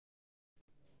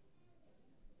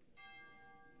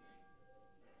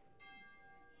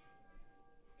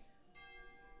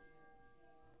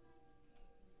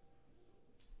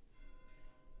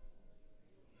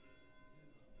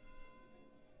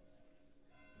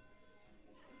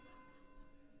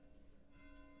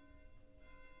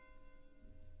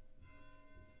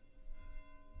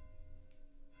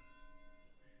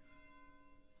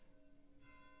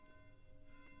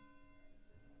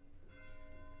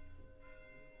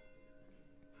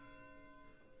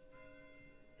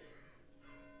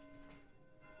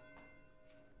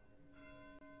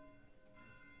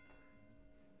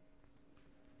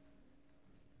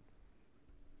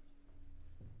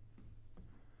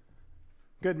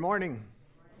Good morning.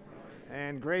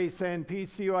 And grace and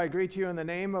peace to you. I greet you in the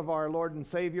name of our Lord and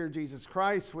Savior, Jesus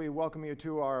Christ. We welcome you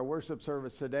to our worship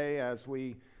service today as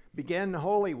we begin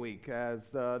Holy Week, as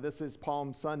this is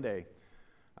Palm Sunday.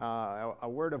 A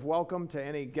word of welcome to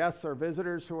any guests or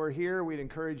visitors who are here. We'd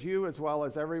encourage you, as well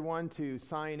as everyone, to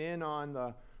sign in on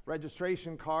the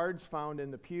registration cards found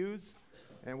in the pews.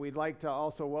 And we'd like to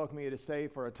also welcome you to stay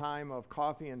for a time of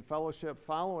coffee and fellowship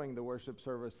following the worship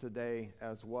service today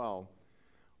as well.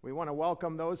 We want to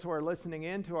welcome those who are listening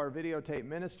in to our videotape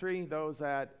ministry, those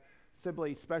at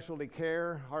Sibley Specialty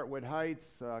Care, Heartwood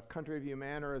Heights, Country View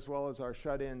Manor, as well as our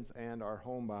shut-ins and our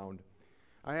homebound.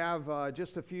 I have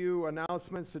just a few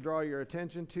announcements to draw your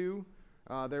attention to.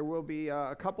 There will be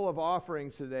a couple of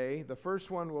offerings today. The first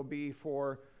one will be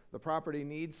for the Property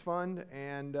Needs Fund,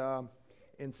 and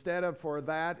instead of for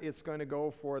that, it's going to go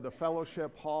for the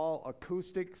Fellowship Hall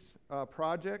Acoustics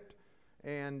project.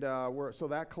 And so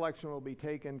that collection will be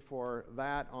taken for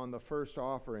that on the first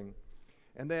offering.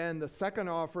 And then the second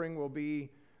offering will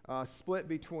be split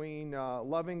between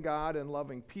Loving God and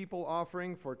Loving People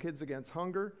offering for Kids Against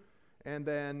Hunger. And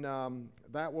then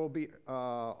that will be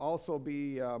also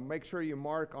be, make sure you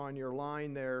mark on your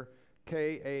line there,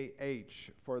 KAH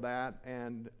for that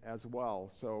and as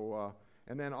well. So,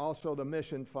 and then also the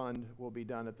Mission Fund will be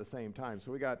done at the same time.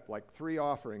 So we got like 3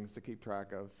 offerings to keep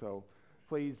track of. So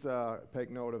please take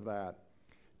note of that.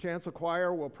 Chancel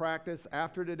Choir will practice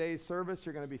after today's service.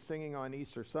 You're going to be singing on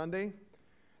Easter Sunday.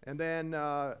 And then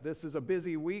this is a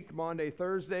busy week. Monday,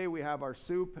 Thursday, we have our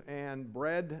soup and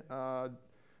bread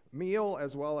meal,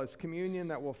 as well as communion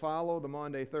that will follow the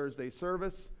Monday, Thursday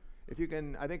service. If you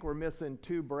can, I think we're missing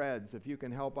 2 breads. If you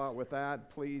can help out with that,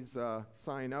 please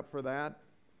sign up for that.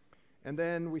 And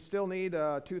then we still need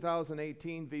a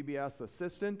 2018 VBS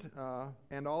assistant,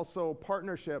 and also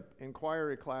partnership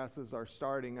inquiry classes are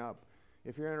starting up.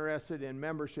 If you're interested in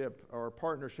membership or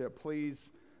partnership, please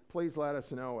let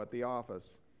us know at the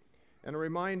office. And a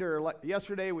reminder,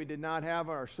 yesterday we did not have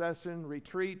our session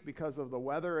retreat because of the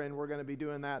weather, and we're going to be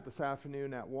doing that this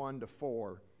afternoon at 1 to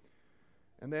 4.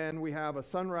 And then we have a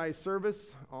sunrise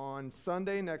service on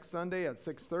Sunday, next Sunday at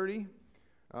 6:30,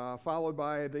 followed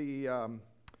by the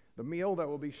meal that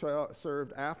will be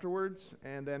served afterwards,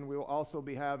 and then we'll also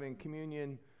be having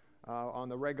communion on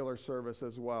the regular service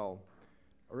as well.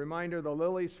 A reminder, the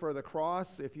lilies for the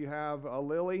cross, if you have a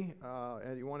lily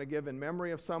and you want to give in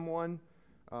memory of someone,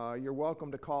 you're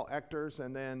welcome to call Ectors,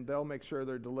 and then they'll make sure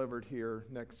they're delivered here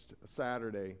next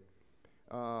Saturday.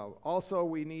 Also,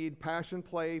 we need Passion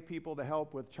Play people to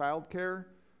help with childcare.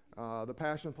 The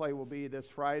Passion Play will be this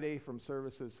Friday from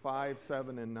services 5,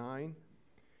 7, and 9.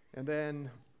 And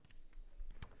then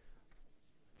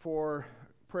for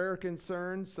prayer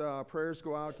concerns, prayers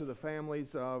go out to the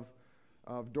families of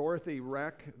Dorothy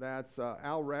Reck. That's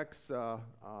Al Reck's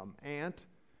aunt,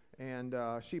 and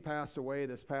she passed away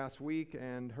this past week,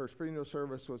 and her funeral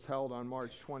service was held on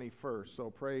March 21st.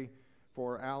 So pray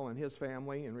for Al and his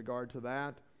family in regard to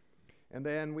that. And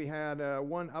then we had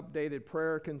one updated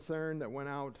prayer concern that went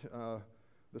out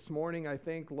this morning, I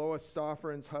think. Lois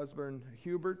Stofferin's husband,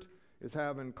 Hubert, is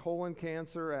having colon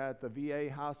cancer at the VA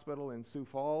hospital in Sioux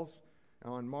Falls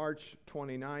on March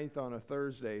 29th on a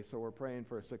Thursday. So we're praying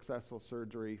for a successful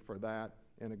surgery for that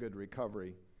and a good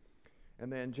recovery.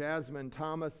 And then Jasmine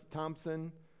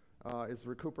Thompson is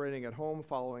recuperating at home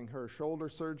following her shoulder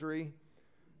surgery.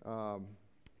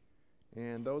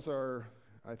 And those are,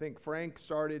 I think Frank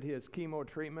started his chemo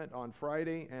treatment on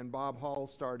Friday, and Bob Hall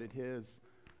started his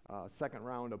second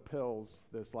round of pills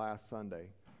this last Sunday.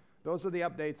 Those are the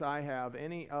updates I have.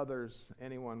 Any others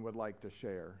anyone would like to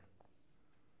share?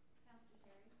 Pastor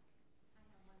Terry,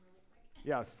 I have one really quick.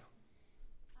 Yes.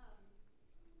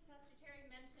 Pastor Terry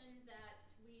mentioned that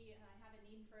we have a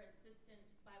need for assistant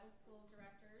Bible school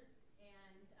directors,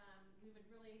 and we would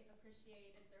really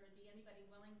appreciate if there would be anybody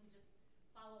willing to just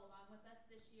follow along with us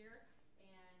this year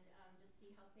and just see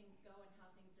how things go and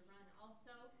how things are run. Also,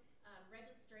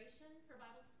 registration for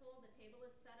Bible school, the table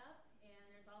is set up, and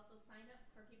there's also sign-ups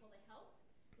for people to help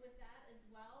with that as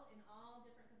well in all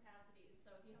different capacities.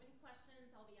 So if you have any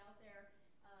questions, I'll be out there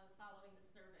following the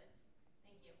service.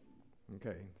 Thank you.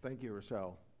 Okay, thank you,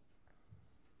 Rochelle.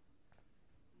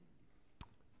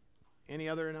 Any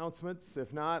other announcements?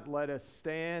 If not, let us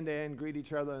stand and greet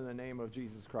each other in the name of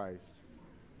Jesus Christ.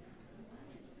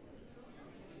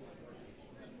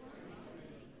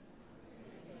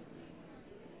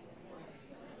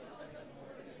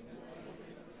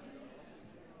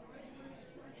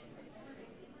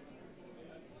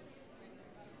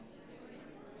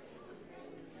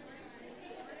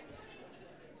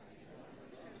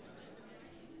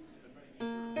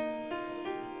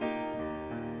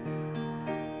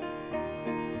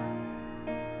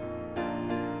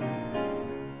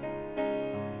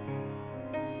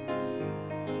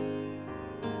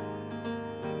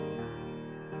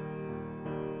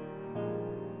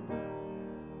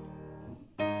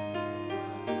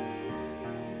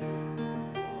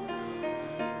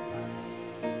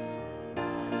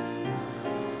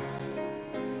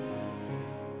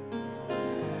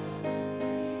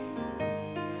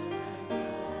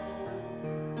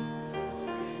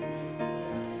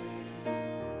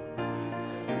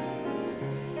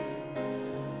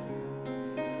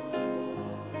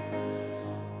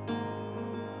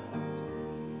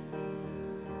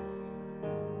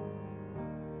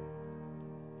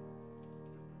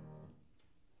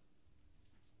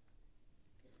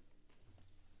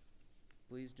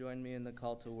 Please join me in the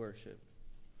call to worship.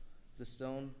 The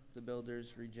stone the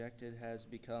builders rejected has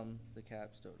become the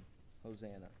capstone.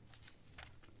 Hosanna.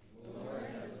 The Lord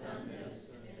has done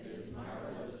this, and it is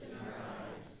marvelous in our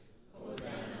eyes.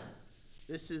 Hosanna.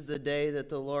 This is the day that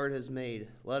the Lord has made.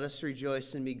 Let us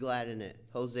rejoice and be glad in it.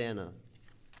 Hosanna.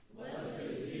 Blessed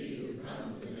is he who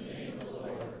comes in the name of the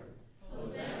Lord.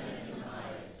 Hosanna in the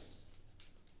highest.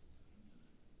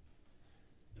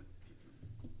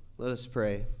 Let us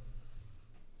pray.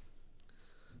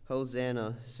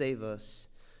 Hosanna, save us.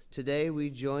 Today we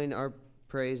join our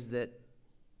praise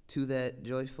to that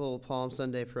joyful Palm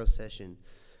Sunday procession,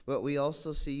 but we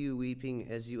also see you weeping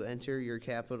as you enter your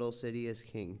capital city as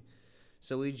king.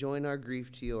 So we join our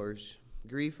grief to yours,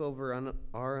 grief over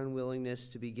our unwillingness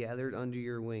to be gathered under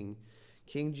your wing.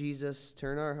 King Jesus,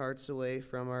 turn our hearts away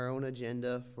from our own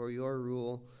agenda for your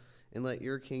rule, and let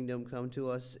your kingdom come to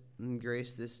us in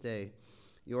grace this day.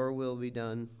 Your will be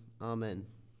done. Amen.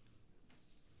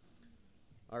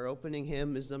 Our opening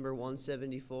hymn is number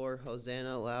 174,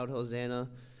 Hosanna, Loud Hosanna,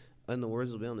 and the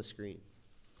words will be on the screen.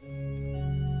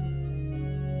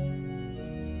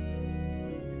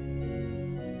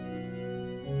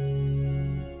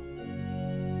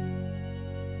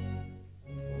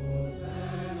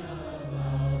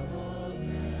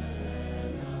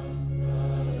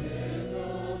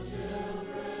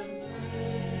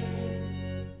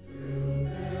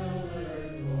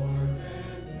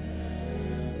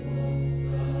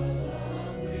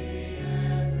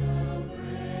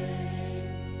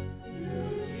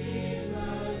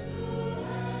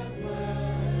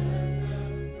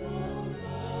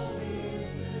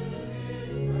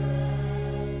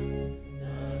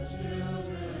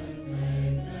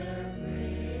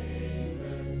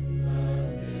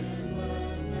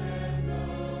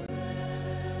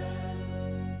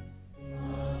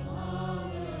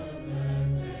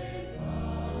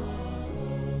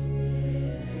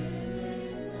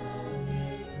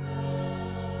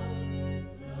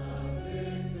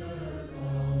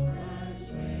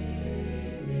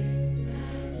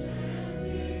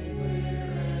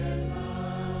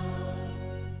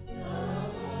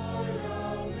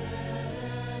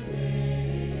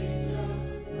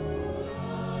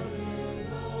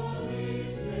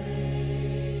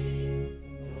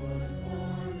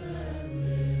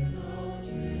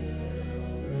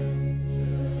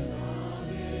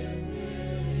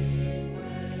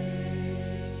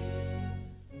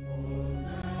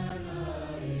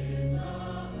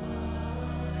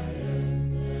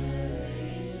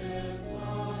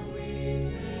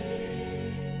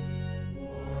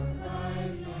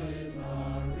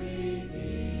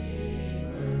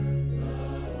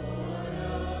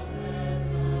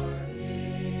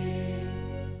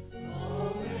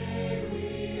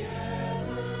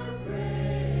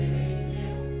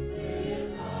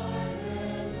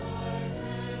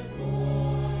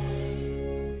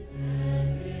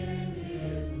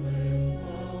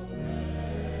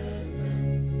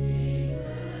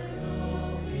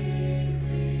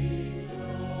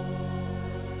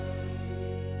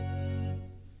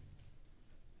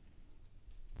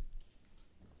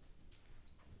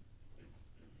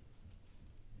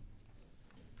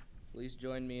 Please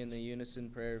join me in the unison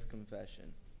prayer of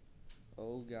confession.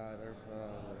 O God, our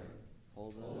Father,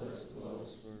 hold us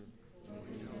close for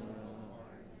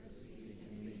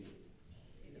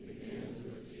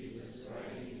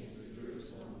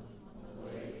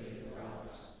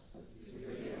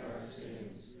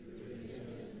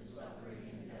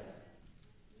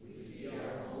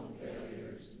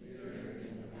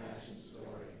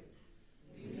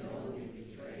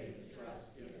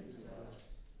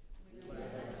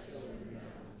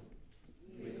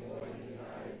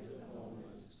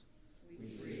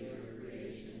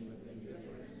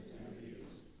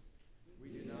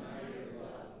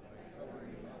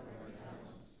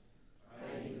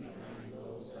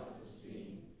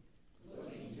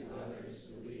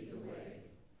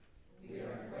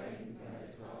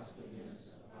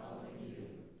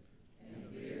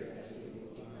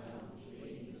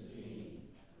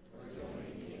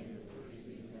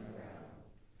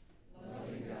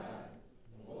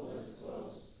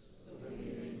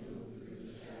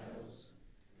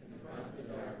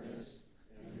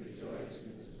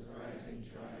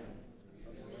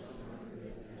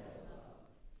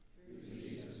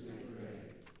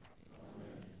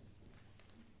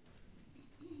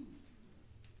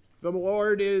The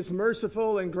Lord is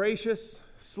merciful and gracious,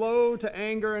 slow to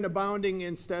anger and abounding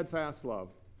in steadfast love.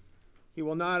 He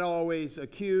will not always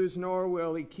accuse, nor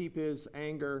will he keep his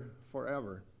anger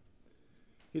forever.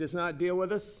 He does not deal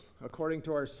with us according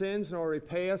to our sins, nor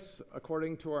repay us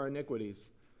according to our iniquities.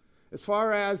 As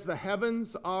far as the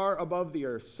heavens are above the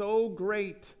earth, so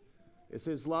great is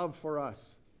his love for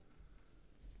us.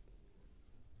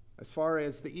 As far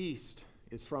as the east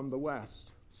is from the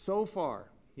west, so far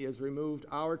he has removed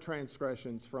our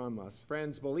transgressions from us.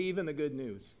 Friends, believe in the good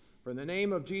news. For in the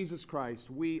name of Jesus Christ,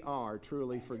 we are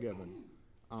truly forgiven.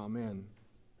 Amen.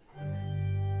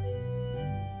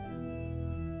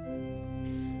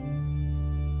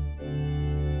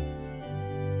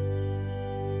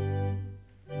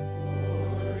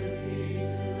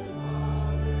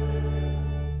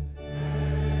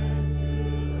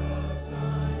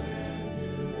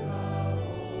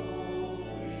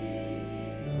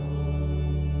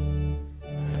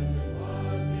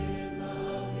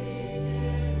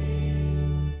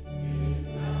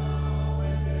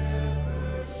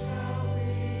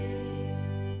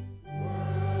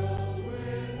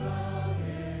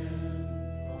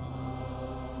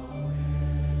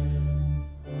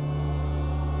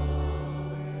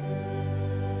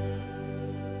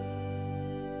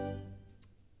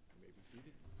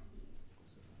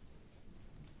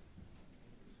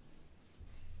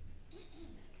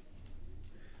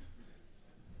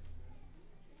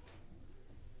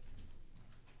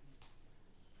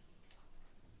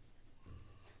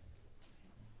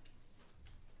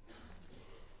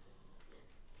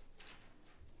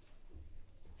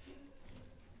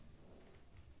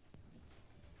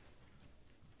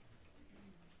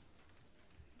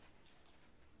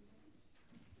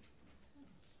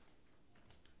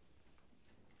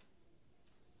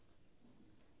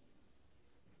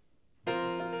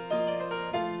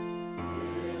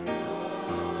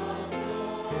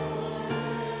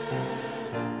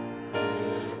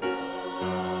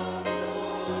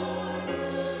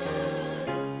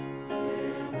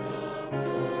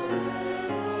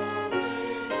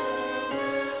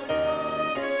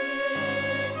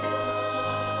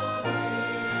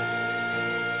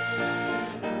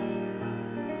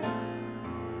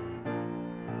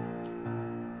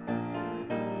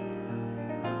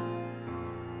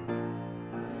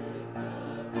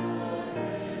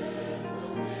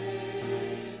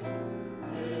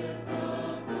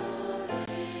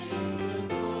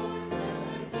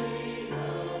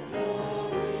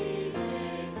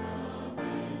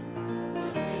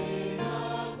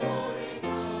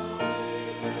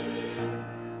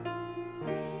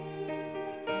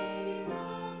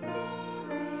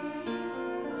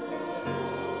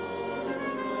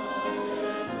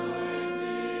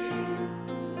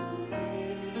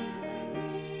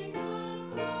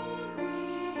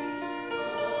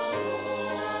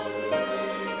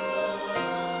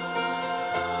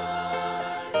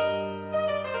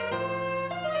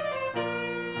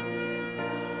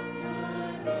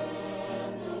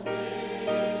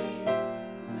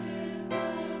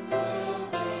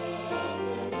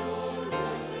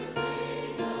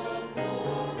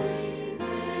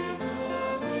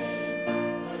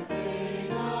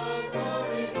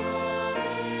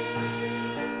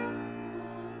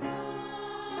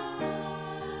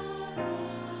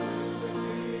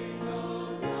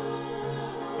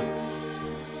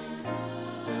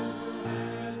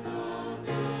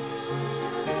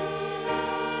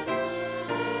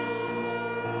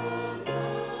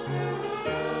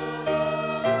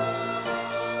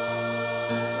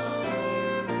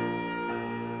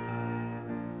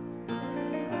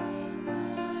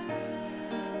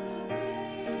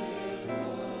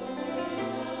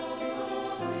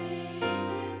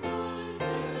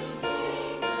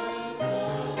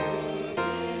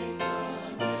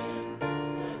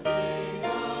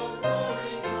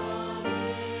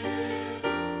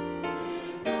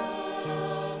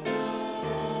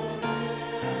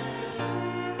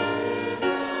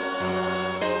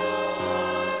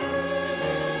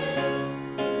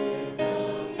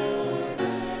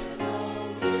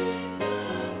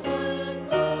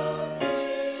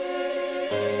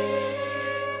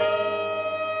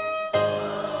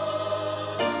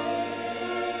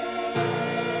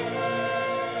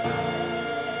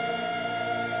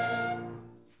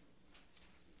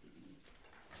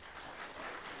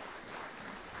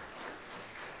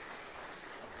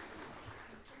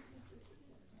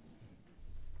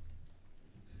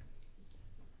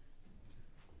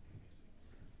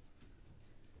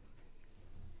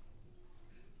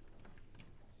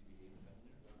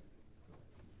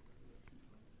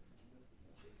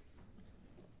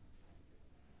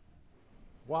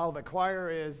 While the choir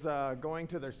is going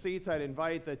to their seats, I'd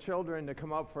invite the children to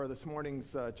come up for this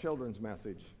morning's children's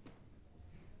message.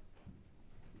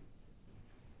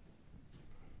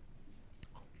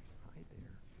 Hi there.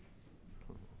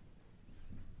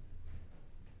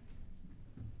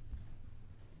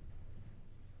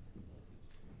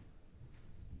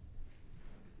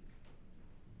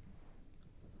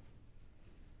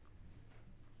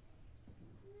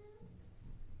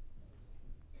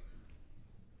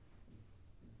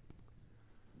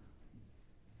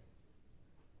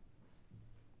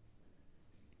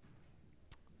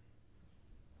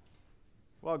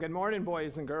 Well, good morning,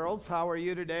 boys and girls. How are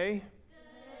you today?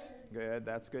 Good. Good.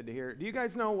 That's good to hear. Do you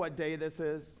guys know what day this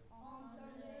is? Palm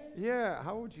Sunday. Yeah.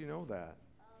 How would you know that?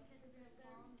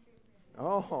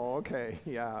 Oh, okay.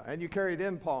 Yeah. And you carried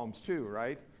in palms too,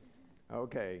 right?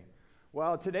 Okay.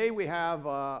 Well, today we have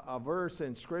a verse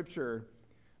in Scripture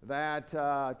that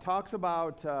talks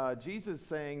about Jesus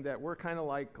saying that we're kind of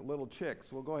like little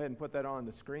chicks. We'll go ahead and put that on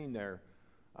the screen there.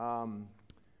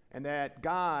 And that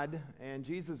God and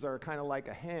Jesus are kind of like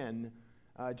a hen.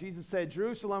 Jesus said,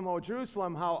 Jerusalem, O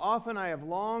Jerusalem, how often I have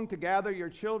longed to gather your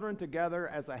children together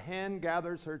as a hen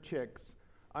gathers her chicks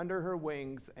under her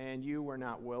wings, and you were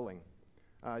not willing.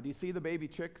 Do you see the baby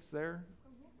chicks there?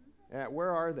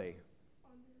 Where are they?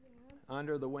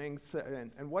 Under the wings.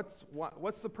 And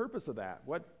what's the purpose of that?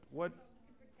 What?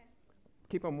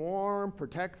 Keep them warm,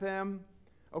 protect them.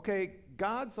 Okay,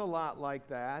 God's a lot like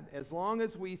that. As long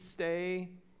as we stay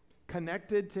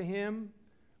connected to Him,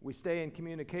 we stay in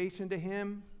communication to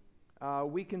Him,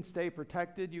 we can stay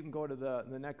protected. You can go to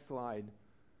the next slide.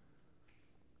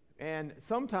 And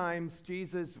sometimes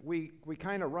Jesus, we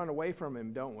kind of run away from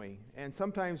Him, don't we? And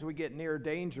sometimes we get near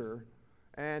danger.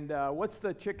 And what's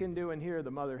the chicken doing here,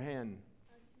 the mother hen?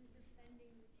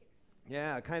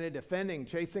 Yeah, kind of defending,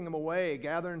 chasing them away,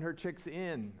 gathering her chicks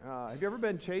in. Have you ever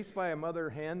been chased by a mother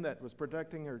hen that was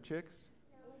protecting her chicks?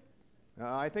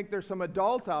 I think there's some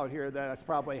adults out here that's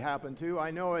probably happened to.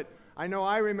 I know it.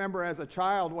 I remember as a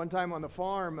child one time on the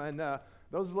farm, and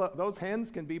those hens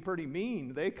can be pretty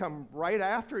mean. They come right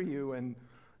after you, and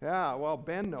yeah. Well,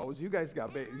 Ben knows. You guys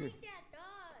got baby.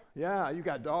 Yeah, you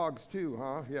got dogs too,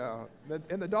 huh? Yeah.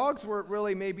 And the dogs weren't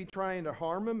really maybe trying to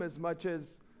harm them as much as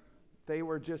they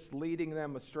were just leading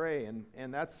them astray.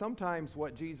 And that's sometimes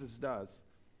what Jesus does.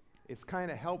 It's kind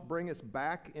of help bring us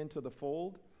back into the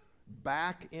fold,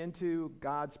 back into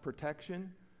God's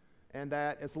protection, and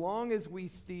that as long as we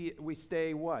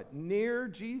stay what? Near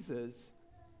Jesus,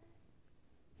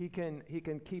 He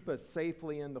can keep us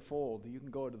safely in the fold. You can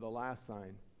go to the last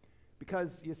sign.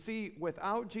 Because you see,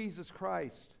 without Jesus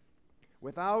Christ,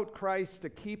 without Christ to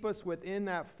keep us within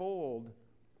that fold,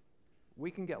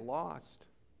 we can get lost,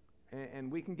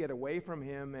 and we can get away from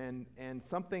Him, and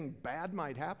something bad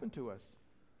might happen to us.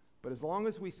 But as long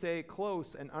as we stay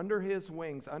close and under His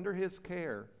wings, under His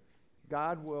care,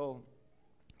 God will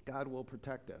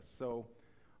protect us. So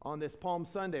on this Palm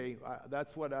Sunday,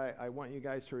 that's what I want you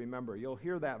guys to remember. You'll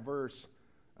hear that verse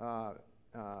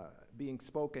being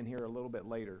spoken here a little bit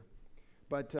later.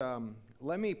 But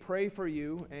let me pray for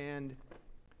you. And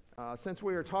since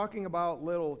we are talking about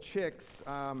little chicks,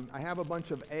 I have a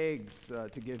bunch of eggs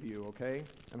to give you, okay?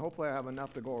 And hopefully I have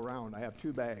enough to go around. I have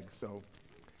 2 bags, so...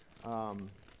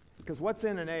 because what's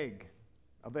in an egg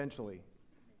eventually?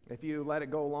 If you let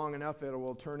it go long enough, it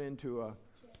will turn into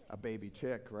a baby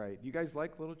chick, right? You guys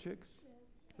like little chicks? Yes.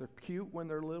 They're cute when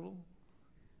they're little,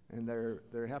 and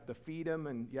they have to feed them,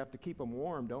 and you have to keep them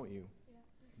warm, don't you? Yeah.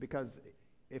 Because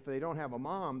if they don't have a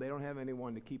mom, they don't have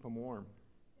anyone to keep them warm.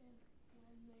 And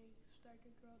when they start to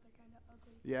grow, they're kind of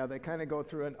ugly. Yeah, they kind of go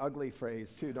through an ugly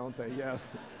phase too, don't they? Yes.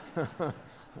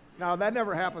 Now, that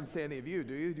never happens to any of you,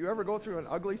 do you? Do you ever go through an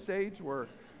ugly stage where...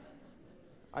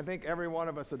 I think every one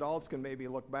of us adults can maybe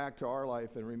look back to our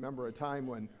life and remember a time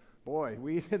when, boy,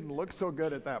 we didn't look so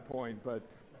good at that point, but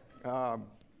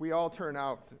we all turn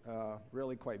out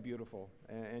really quite beautiful,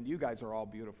 and you guys are all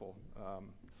beautiful.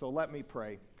 So let me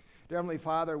pray. Dear Heavenly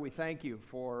Father, we thank you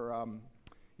for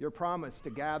your promise to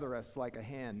gather us like a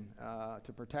hen,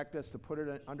 to protect us, to put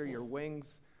it under your wings,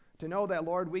 to know that,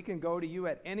 Lord, we can go to you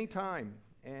at any time,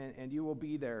 and you will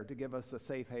be there to give us a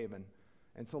safe haven.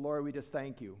 And so, Lord, we just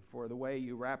thank you for the way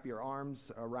you wrap your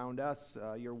arms around us,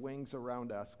 your wings around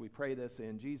us. We pray this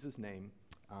in Jesus' name.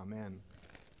 Amen.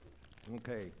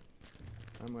 Okay.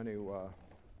 I'm going to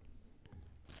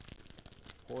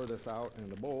pour this out in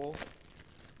the bowl.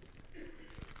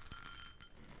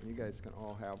 And you guys can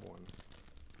all have one.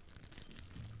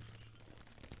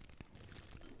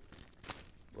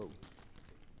 Whoa.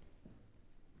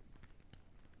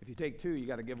 If you take 2, you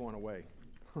got to give one away.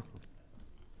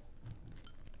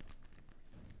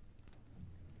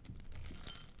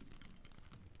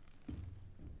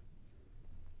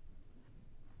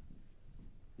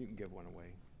 You can give one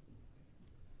away.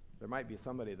 There might be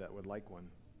somebody that would like one.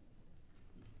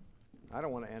 I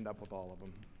don't want to end up with all of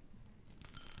them.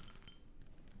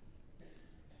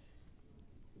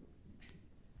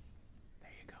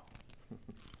 There you go.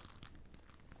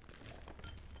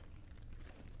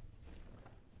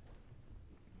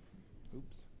 Oops.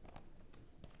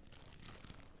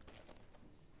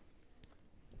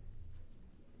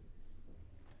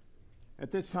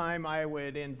 At this time, I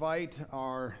would invite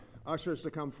our ushers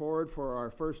to come forward for our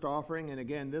first offering. And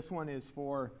again, this one is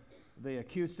for the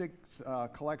acoustics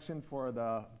collection for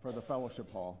the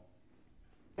fellowship hall.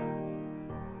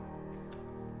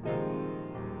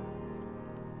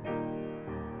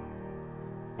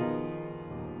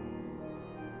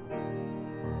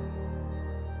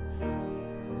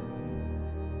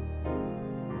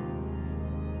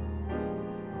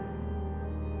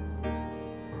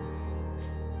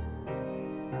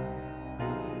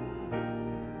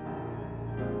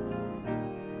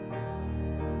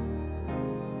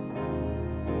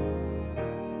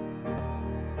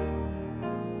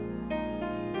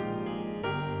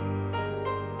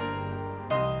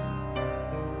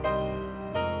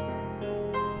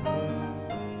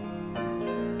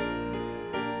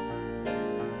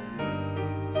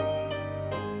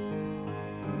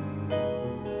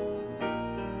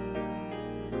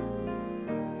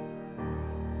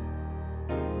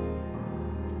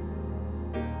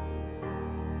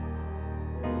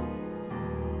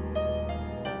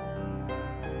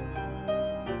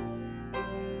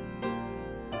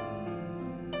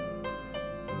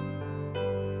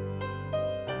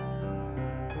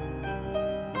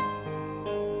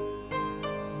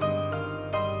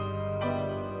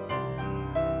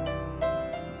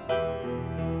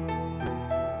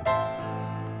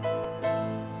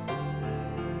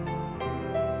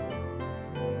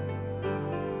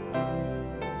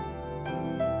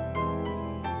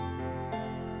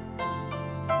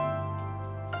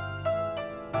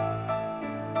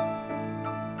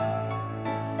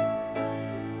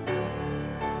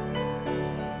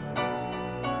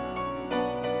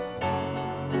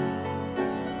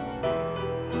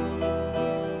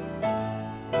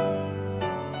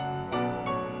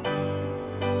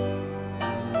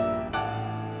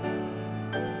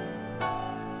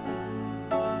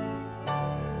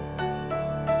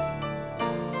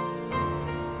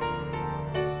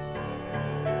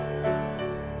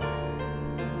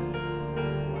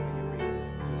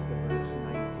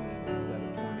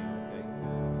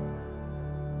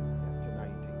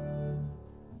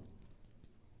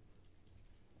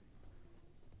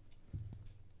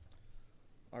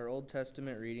 Our Old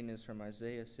Testament reading is from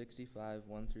Isaiah 65,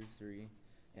 1 through 3,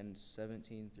 and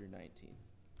 17 through 19.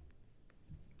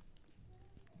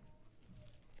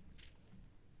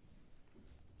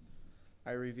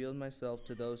 I revealed myself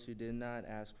to those who did not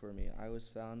ask for me. I was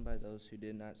found by those who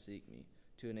did not seek me.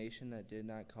 To a nation that did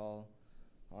not call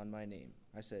on my name,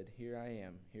 I said, Here I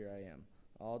am, here I am.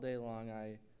 All day long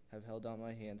I have held out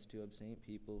my hands to obscene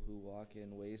people who walk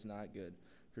in ways not good,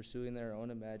 pursuing their own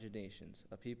imaginations,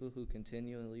 a people who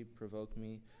continually provoke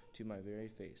me to my very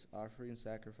face, offering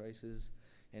sacrifices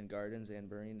in gardens and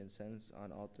burning incense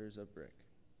on altars of brick.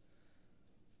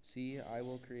 See, I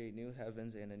will create new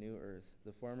heavens and a new earth.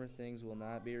 The former things will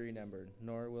not be remembered,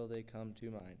 nor will they come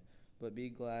to mind. But be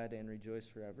glad and rejoice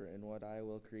forever in what I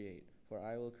will create. For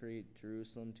I will create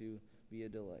Jerusalem to be a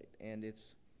delight, and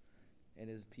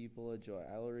his people a joy.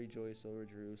 I will rejoice over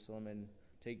Jerusalem and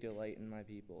take delight in my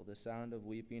people. The sound of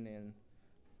weeping and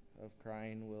of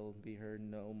crying will be heard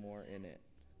no more in it.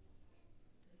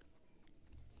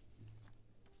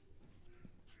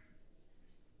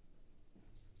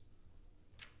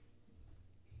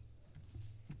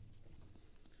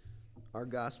 Our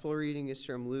gospel reading is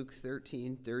from Luke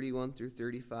 13, 31 through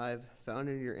 35, found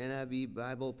in your NIV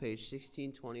Bible, page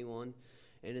 1621,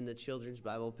 and in the Children's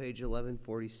Bible, page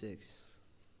 1146.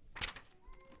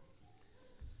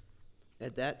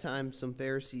 At that time, some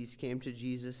Pharisees came to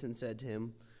Jesus and said to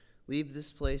him, Leave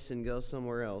this place and go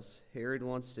somewhere else. Herod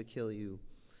wants to kill you.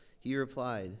 He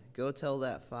replied, Go tell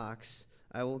that fox,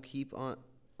 I will keep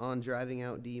on driving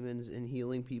out demons and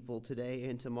healing people today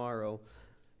and tomorrow,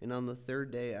 and on the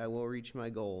third day I will reach my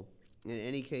goal. In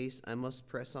any case, I must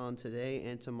press on today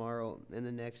and tomorrow and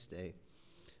the next day,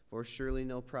 for surely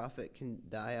no prophet can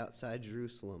die outside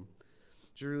Jerusalem.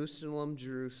 Jerusalem,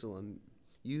 Jerusalem,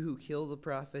 you who kill the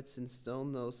prophets and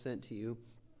stone those sent to you,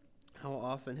 how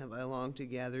often have I longed to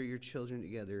gather your children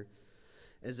together,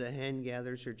 as a hen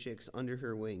gathers her chicks under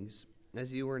her wings,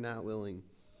 as you were not willing.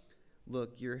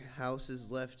 Look, your house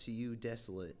is left to you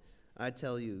desolate. I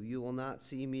tell you, you will not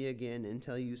see me again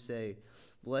until you say,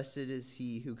 Blessed is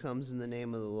he who comes in the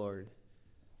name of the Lord.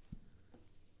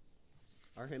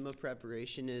 Our hymn of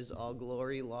preparation is All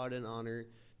Glory, Laud, and Honor,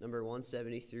 number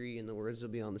 173, and the words will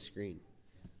be on the screen.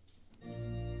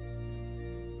 And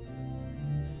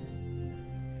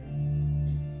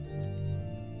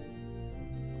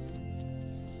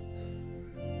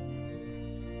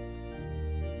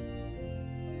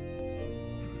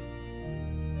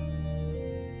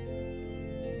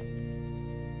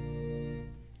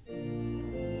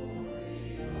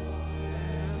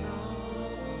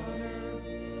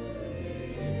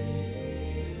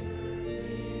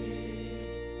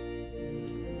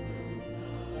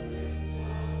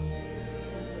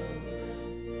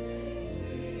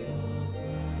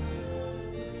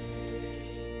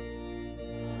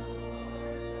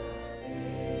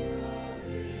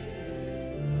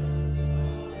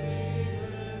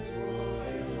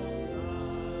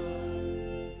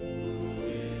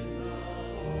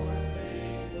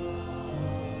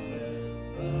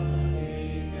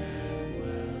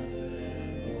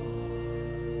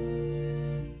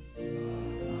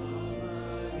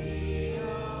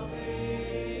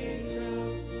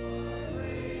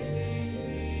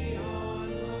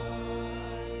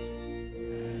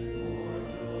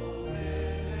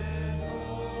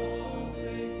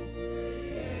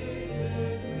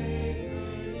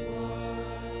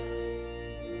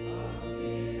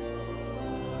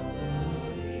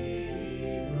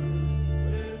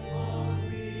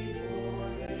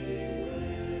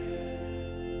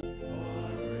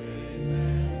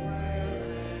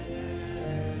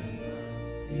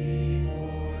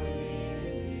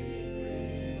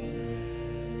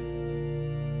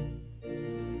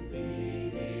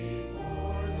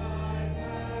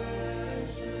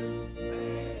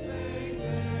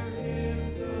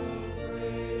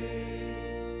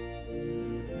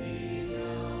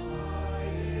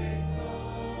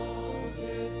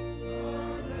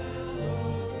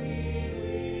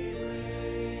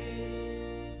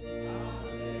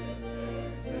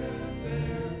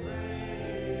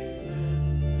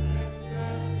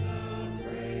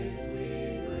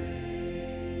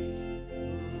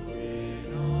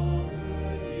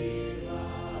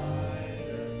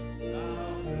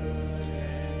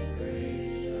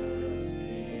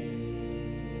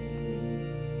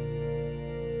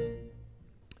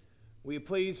Will you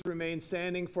please remain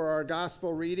standing for our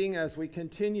gospel reading as we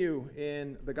continue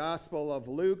in the Gospel of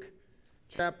Luke,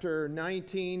 chapter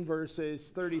 19, verses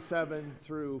 37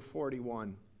 through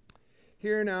 41.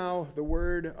 Hear now the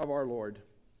word of our Lord.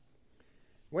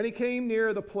 When he came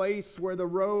near the place where the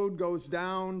road goes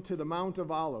down to the Mount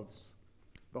of Olives,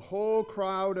 the whole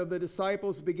crowd of the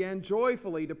disciples began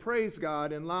joyfully to praise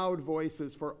God in loud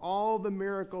voices for all the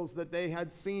miracles that they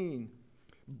had seen.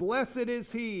 Blessed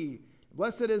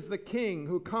is the King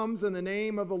who comes in the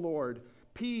name of the Lord,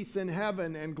 peace in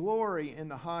heaven and glory in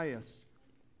the highest.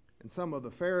 And some of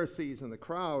the Pharisees in the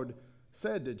crowd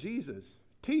said to Jesus,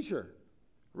 "Teacher,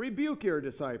 rebuke your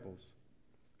disciples."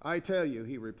 "I tell you,"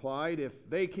 he replied, "if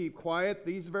they keep quiet,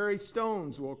 these very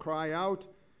stones will cry out."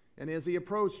 And as he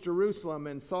approached Jerusalem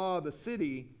and saw the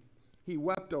city, he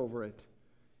wept over it.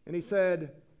 And he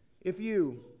said, "If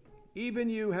you, even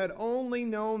you, had only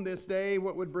known this day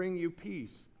what would bring you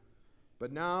peace.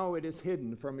 But now it is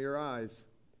hidden from your eyes.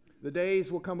 The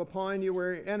days will come upon you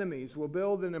where enemies will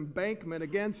build an embankment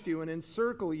against you and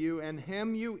encircle you and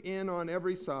hem you in on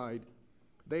every side.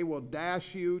 They will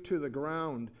dash you to the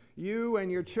ground, you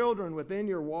and your children within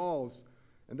your walls,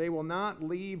 and they will not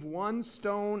leave one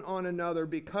stone on another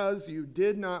because you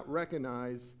did not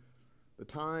recognize the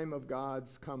time of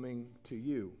God's coming to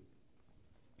you."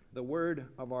 The word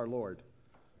of our Lord.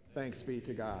 Thanks be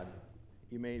to God.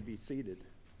 You may be seated.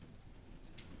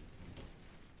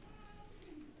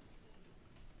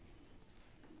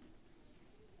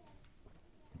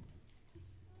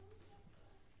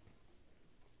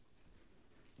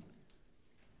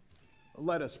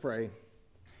 Let us pray.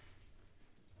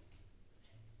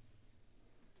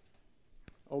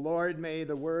 O Lord, may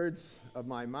the words of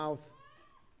my mouth,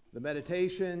 the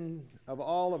meditation of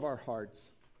all of our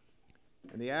hearts,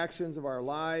 and the actions of our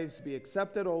lives be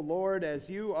accepted, O Lord, as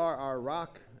you are our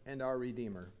rock and our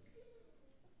Redeemer.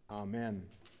 Amen.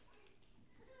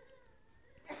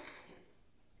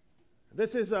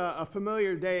 This is a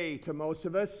familiar day to most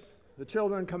of us. The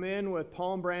children come in with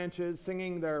palm branches,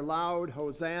 singing their loud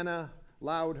Hosanna,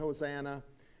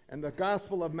 and the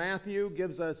Gospel of Matthew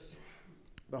gives us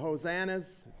the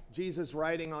Hosannas, Jesus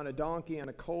riding on a donkey and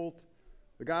a colt.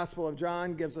 The Gospel of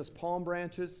John gives us palm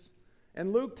branches,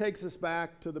 and Luke takes us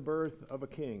back to the birth of a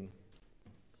king.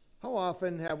 How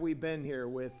often have we been here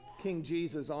with King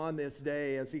Jesus on this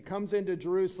day as he comes into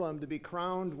Jerusalem to be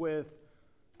crowned with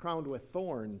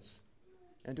thorns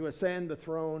and to ascend the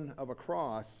throne of a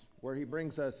cross where he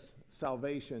brings us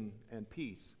salvation and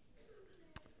peace?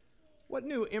 What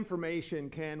new information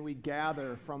can we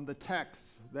gather from the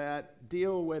texts that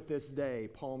deal with this day,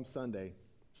 Palm Sunday?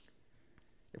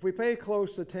 If we pay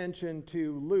close attention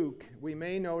to Luke, we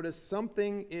may notice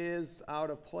something is out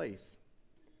of place.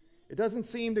 It doesn't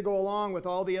seem to go along with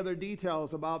all the other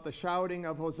details about the shouting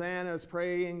of hosannas,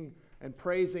 praying and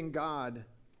praising God.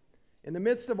 In the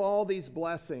midst of all these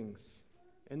blessings,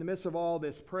 in the midst of all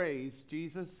this praise,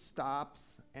 Jesus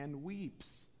stops and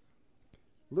weeps.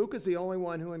 Luke is the only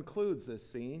one who includes this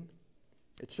scene.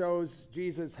 It shows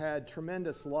Jesus had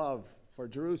tremendous love for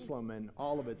Jerusalem and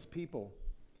all of its people.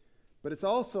 But it's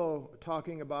also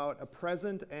talking about a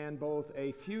present and both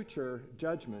a future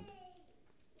judgment.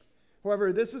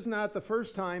 However, this is not the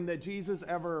first time that Jesus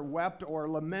ever wept or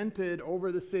lamented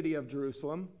over the city of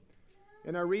Jerusalem.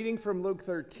 In our reading from Luke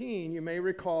 13, you may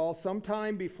recall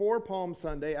sometime before Palm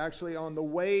Sunday, actually on the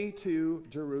way to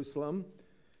Jerusalem,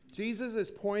 Jesus is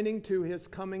pointing to his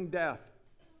coming death,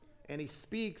 and he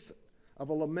speaks of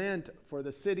a lament for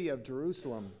the city of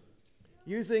Jerusalem.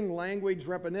 Using language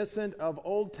reminiscent of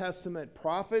Old Testament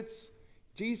prophets,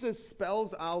 Jesus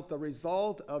spells out the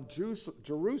result of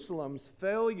Jerusalem's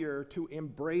failure to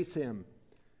embrace him,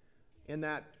 in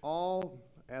that all,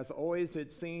 as always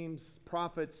it seems,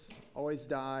 prophets always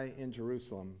die in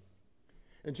Jerusalem.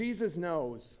 And Jesus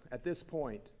knows at this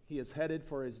point he is headed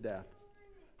for his death.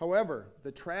 However,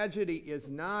 the tragedy is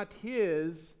not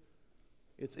his,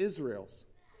 it's Israel's.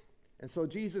 And so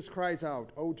Jesus cries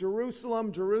out, "O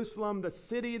Jerusalem, Jerusalem, the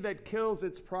city that kills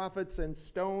its prophets and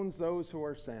stones those who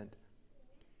are sent."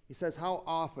 He says, "How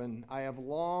often I have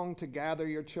longed to gather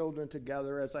your children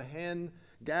together as a hen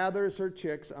gathers her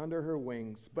chicks under her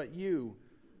wings, but you,"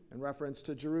 in reference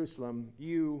to Jerusalem,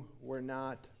 "you were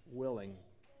not willing."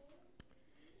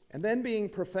 And then, being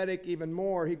prophetic even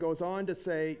more, he goes on to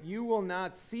say, "You will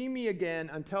not see me again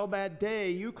until that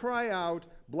day you cry out,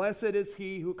 'Blessed is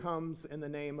he who comes in the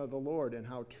name of the Lord.'" And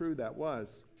how true that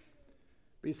was.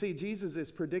 But you see, Jesus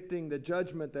is predicting the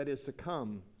judgment that is to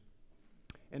come.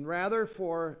 And rather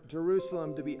for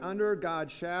Jerusalem to be under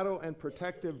God's shadow and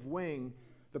protective wing,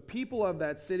 the people of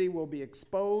that city will be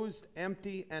exposed,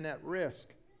 empty, and at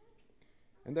risk.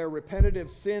 And their repetitive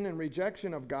sin and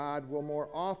rejection of God will more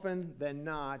often than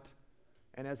not,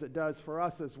 and as it does for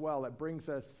us as well, it brings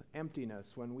us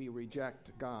emptiness when we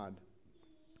reject God.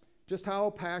 Just how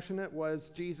passionate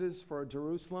was Jesus for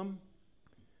Jerusalem?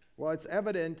 Well, it's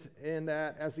evident in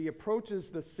that as he approaches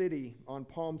the city on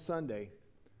Palm Sunday,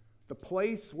 the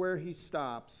place where he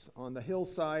stops on the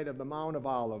hillside of the Mount of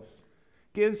Olives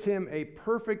gives him a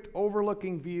perfect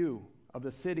overlooking view of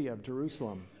the city of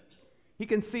Jerusalem. He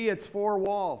can see its four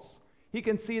walls. He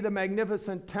can see the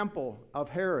magnificent temple of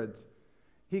Herod.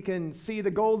 He can see the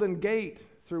golden gate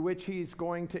through which he's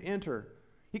going to enter.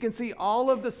 He can see all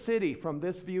of the city from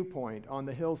this viewpoint on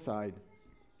the hillside.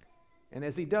 And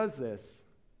as he does this,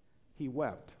 he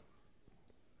wept.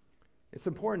 It's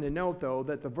important to note, though,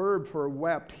 that the verb for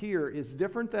wept here is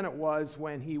different than it was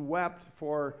when he wept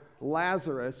for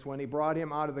Lazarus when he brought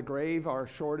him out of the grave, our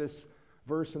shortest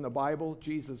verse in the Bible.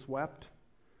 Jesus wept.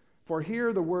 For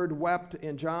here the word wept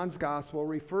in John's gospel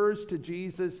refers to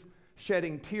Jesus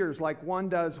shedding tears, like one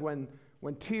does when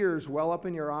tears well up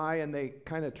in your eye and they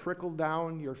kind of trickle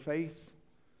down your face.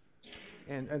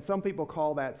 And some people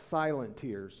call that silent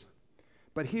tears.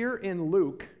 But here in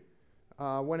Luke,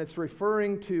 when it's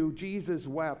referring to Jesus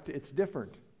wept, it's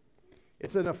different.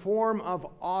 It's in a form of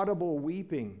audible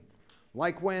weeping,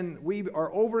 like when we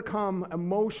are overcome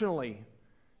emotionally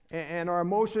and our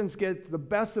emotions get the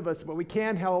best of us, but we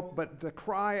can't help but to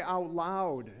cry out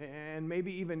loud and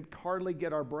maybe even hardly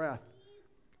get our breath.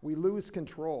 We lose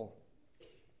control.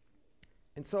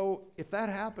 And so if that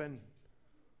happened,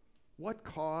 what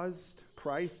caused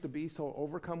Christ to be so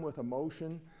overcome with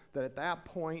emotion that at that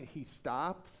point he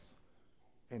stops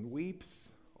and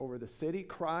weeps over the city,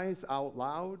 cries out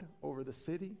loud over the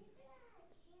city?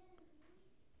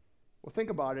 Well,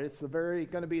 think about it. It's going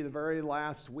to be the very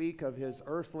last week of his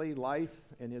earthly life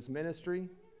and his ministry.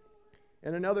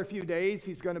 In another few days,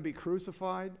 he's going to be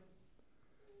crucified.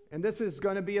 And this is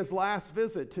going to be his last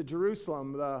visit to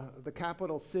Jerusalem, the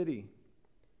capital city.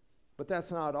 But that's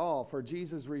not all, for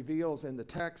Jesus reveals in the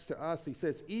text to us, he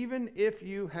says, even if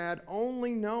you had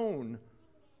only known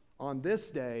on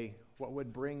this day what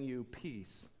would bring you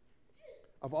peace.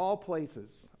 Of all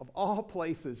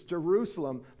places,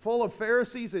 Jerusalem, full of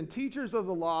Pharisees and teachers of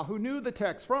the law who knew the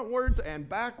text frontwards and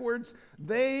backwards,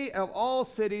 they of all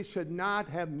cities should not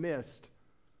have missed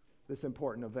this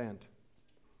important event.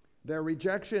 Their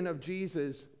rejection of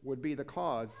Jesus would be the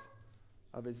cause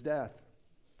of his death.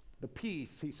 The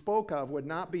peace he spoke of would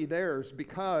not be theirs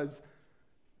because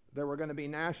there were going to be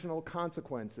national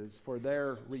consequences for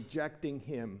their rejecting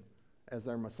him as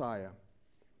their Messiah.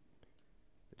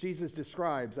 Jesus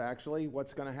describes, actually,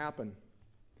 what's going to happen.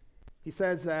 He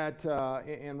says that,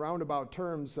 in roundabout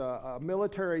terms, a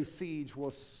military siege will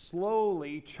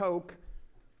slowly choke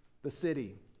the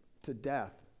city to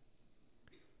death.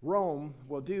 Rome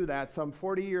will do that some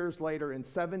 40 years later in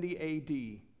 70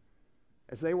 A.D.,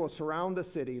 as they will surround the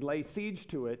city, lay siege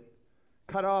to it,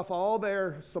 cut off all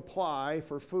their supply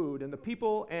for food, and the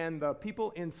people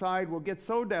inside will get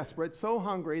so desperate, so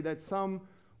hungry, that some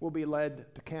will be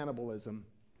led to cannibalism.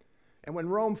 And when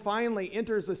Rome finally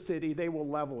enters a city, they will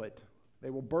level it. They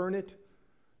will burn it.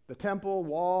 The temple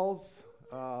walls,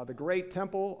 the great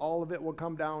temple, all of it will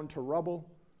come down to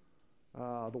rubble.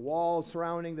 The walls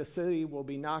surrounding the city will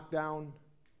be knocked down.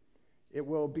 It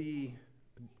will be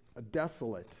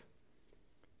desolate.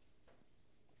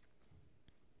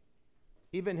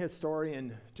 Even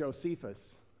historian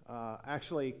Josephus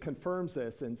actually confirms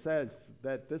this and says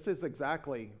that this is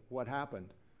exactly what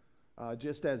happened.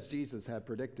 Just as Jesus had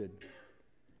predicted.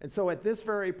 And so at this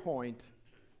very point,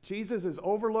 Jesus is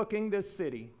overlooking this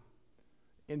city,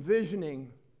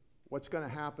 envisioning what's going to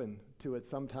happen to it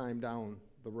sometime down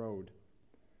the road.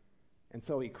 And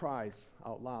so he cries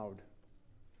out loud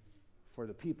for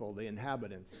the people, the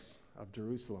inhabitants of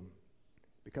Jerusalem,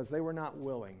 because they were not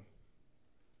willing.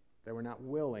 They were not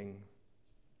willing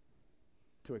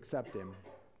to accept him.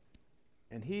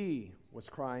 And he was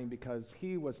crying because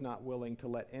he was not willing to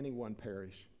let anyone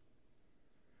perish.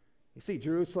 You see,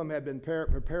 Jerusalem had been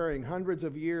preparing hundreds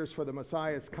of years for the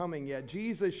Messiah's coming, yet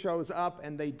Jesus shows up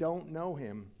and they don't know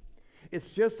him.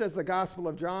 It's just as the Gospel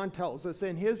of John tells us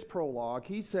in his prologue.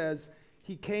 He says,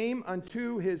 he came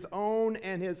unto his own,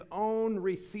 and his own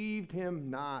received him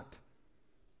not.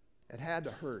 It had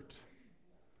to hurt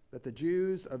that the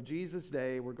Jews of Jesus'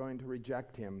 day were going to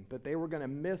reject him, that they were going to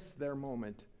miss their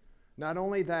moment. Not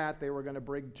only that, they were going to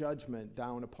bring judgment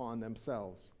down upon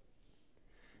themselves.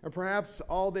 And perhaps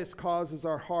all this causes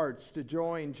our hearts to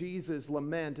join Jesus'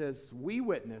 lament as we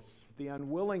witness the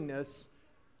unwillingness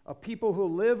of people who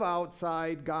live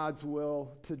outside God's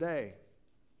will today.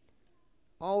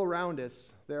 all around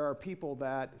us, there are people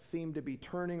that seem to be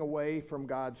turning away from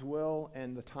God's will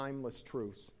and the timeless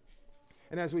truths.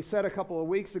 And as we said a couple of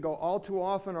weeks ago, all too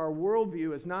often our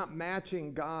worldview is not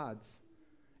matching God's.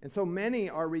 And so many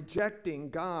are rejecting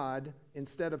God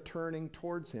instead of turning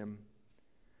towards him.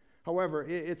 However,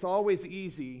 it's always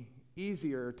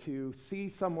easier to see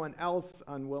someone else's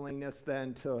unwillingness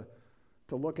than to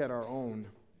look at our own.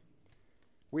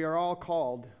 We are all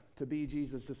called to be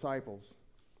Jesus' disciples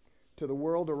to the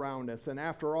world around us. And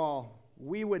after all,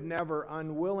 we would never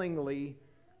unwillingly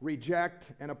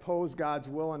reject and oppose God's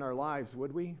will in our lives,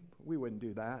 would we? We wouldn't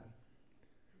do that.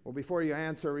 Well, before you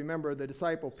answer, remember the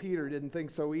disciple Peter didn't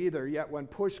think so either. Yet when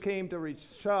push came to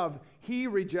shove, he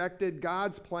rejected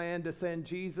God's plan to send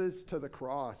Jesus to the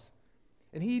cross.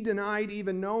 And he denied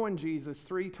even knowing Jesus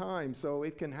 3 times, so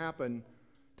it can happen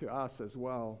to us as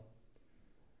well.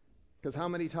 Because how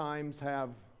many times have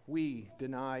we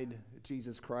denied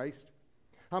Jesus Christ?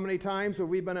 How many times have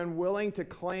we been unwilling to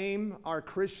claim our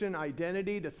Christian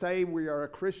identity, to say we are a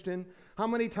Christian? How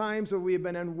many times have we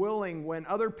been unwilling when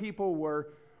other people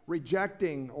were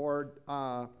rejecting or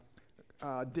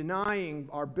denying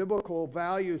our biblical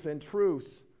values and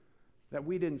truths that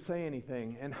we didn't say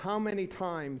anything? And how many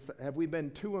times have we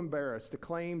been too embarrassed to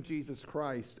claim Jesus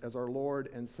Christ as our Lord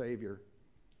and Savior?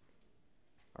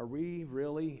 Are we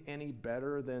really any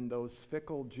better than those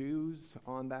fickle Jews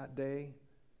on that day?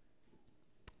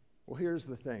 Well, here's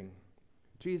the thing.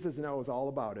 Jesus knows all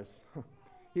about us.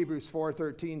 Hebrews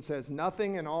 4:13 says,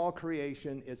 "Nothing in all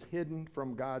creation is hidden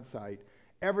from God's sight.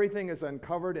 Everything is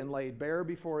uncovered and laid bare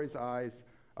before his eyes,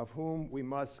 of whom we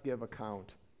must give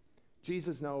account."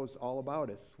 Jesus knows all about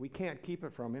us. We can't keep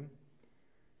it from him.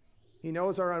 He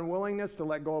knows our unwillingness to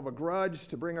let go of a grudge,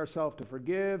 to bring ourselves to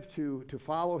forgive, to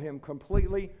follow him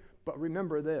completely. But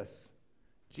remember this,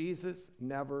 Jesus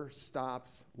never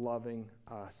stops loving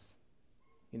us.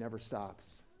 He never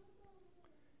stops.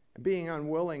 And being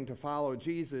unwilling to follow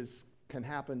Jesus can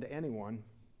happen to anyone.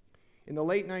 In the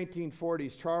late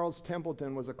 1940s, Charles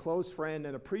Templeton was a close friend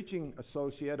and a preaching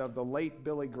associate of the late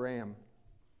Billy Graham.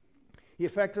 He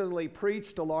effectively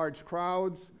preached to large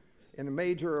crowds in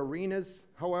major arenas.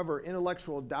 However,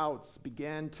 intellectual doubts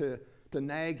began to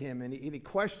nag him, and he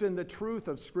questioned the truth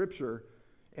of Scripture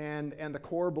and the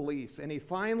core beliefs. And he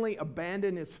finally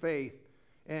abandoned his faith,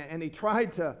 and he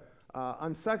tried to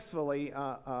unsuccessfully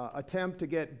attempt to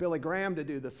get Billy Graham to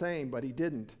do the same, but he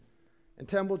didn't. And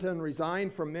Templeton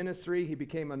resigned from ministry. He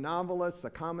became a novelist, a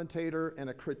commentator, and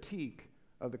a critique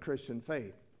of the Christian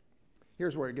faith.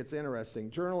 Here's where it gets interesting.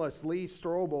 Journalist Lee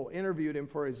Strobel interviewed him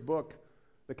for his book,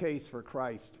 The Case for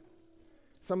Christ.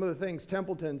 Some of the things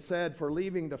Templeton said for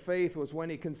leaving the faith was when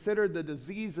he considered the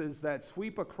diseases that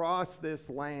sweep across this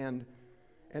land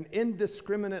and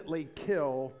indiscriminately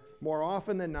kill, more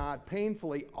often than not,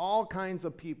 painfully, all kinds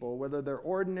of people, whether they're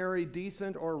ordinary,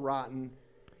 decent, or rotten.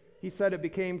 He said it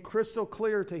became crystal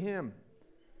clear to him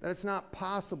that it's not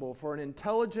possible for an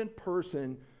intelligent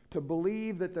person to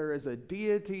believe that there is a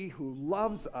deity who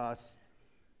loves us,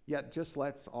 yet just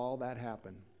lets all that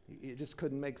happen. It just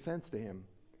couldn't make sense to him.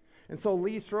 And so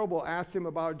Lee Strobel asked him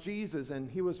about Jesus, and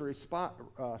he was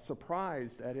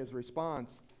surprised at his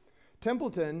response.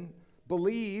 Templeton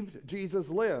believed Jesus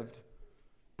lived,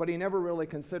 but he never really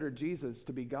considered Jesus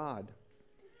to be God.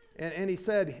 And he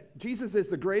said, Jesus is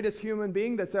the greatest human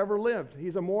being that's ever lived.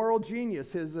 He's a moral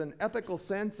genius. His ethical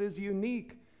sense is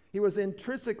unique. He was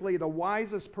intrinsically the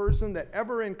wisest person that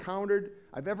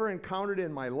I've ever encountered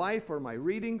in my life or my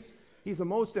readings. He's the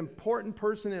most important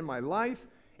person in my life.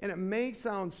 And it may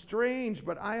sound strange,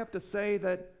 but I have to say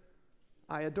that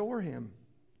I adore him.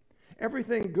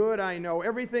 Everything good I know,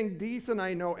 everything decent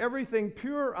I know, everything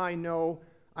pure I know,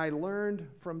 I learned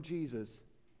from Jesus.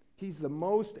 He's the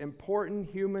most important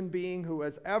human being who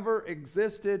has ever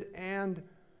existed, and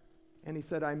he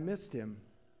said, I missed him.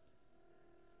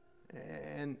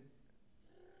 And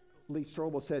Lee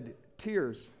Strobel said,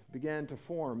 tears began to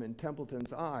form in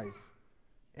Templeton's eyes,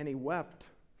 and he wept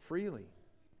freely.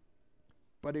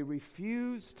 But he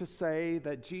refused to say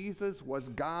that Jesus was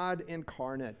God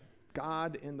incarnate,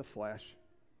 God in the flesh.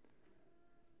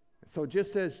 So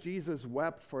just as Jesus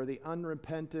wept for the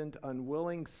unrepentant,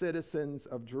 unwilling citizens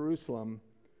of Jerusalem,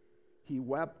 he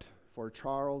wept for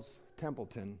Charles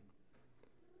Templeton.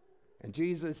 And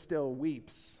Jesus still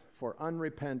weeps for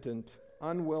unrepentant,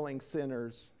 unwilling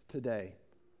sinners today,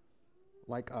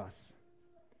 like us.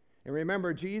 And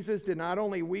remember, Jesus did not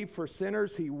only weep for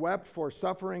sinners, he wept for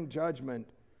suffering judgment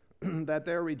that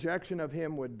their rejection of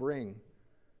him would bring.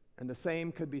 And the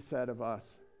same could be said of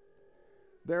us.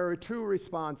 There are two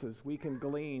responses we can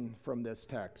glean from this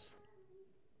text.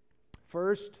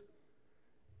 First,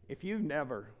 if you've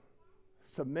never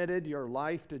submitted your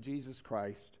life to Jesus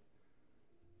Christ,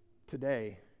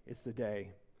 today is the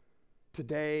day.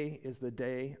 Today is the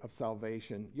day of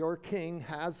salvation. Your King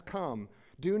has come.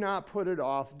 Do not put it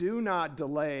off. Do not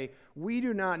delay. We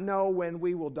do not know when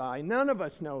we will die. None of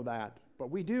us know that. But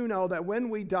we do know that when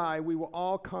we die, we will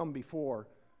all come before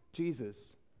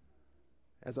Jesus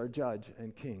as our judge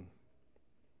and King.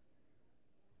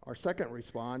 Our second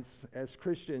response as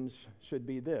Christians should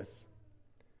be this: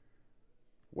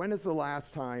 when is the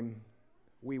last time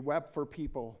we wept for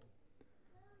people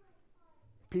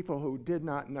who did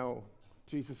not know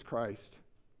Jesus Christ,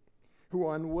 who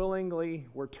unwillingly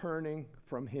were turning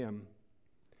from him?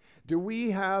 Do we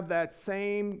have that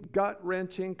same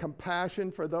gut-wrenching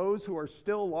compassion for those who are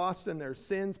still lost in their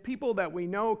sins, people that we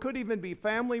know could even be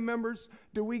family members?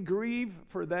 Do we grieve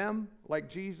for them like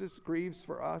Jesus grieves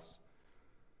for us,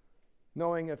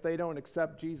 knowing if they don't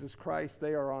accept Jesus Christ,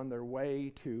 they are on their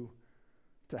way to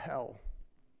hell?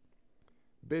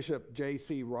 Bishop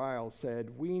J.C. Ryle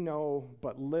said, "We know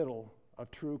but little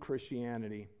of true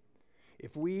Christianity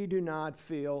if we do not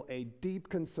feel a deep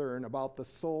concern about the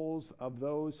souls of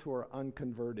those who are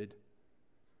unconverted.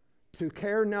 To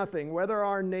care nothing whether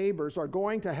our neighbors are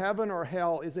going to heaven or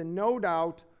hell is in no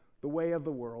doubt the way of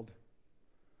the world.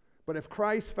 But if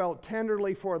Christ felt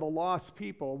tenderly for the lost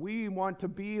people, we want to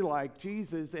be like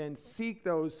Jesus and seek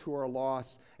those who are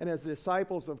lost. And as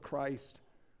disciples of Christ,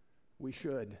 we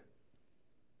should."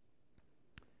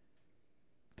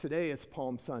 Today is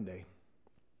Palm Sunday.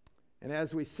 And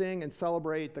as we sing and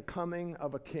celebrate the coming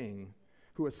of a King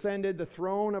who ascended the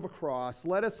throne of a cross,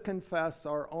 let us confess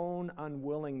our own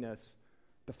unwillingness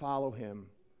to follow him,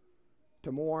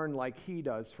 to mourn like he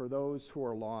does for those who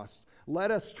are lost. Let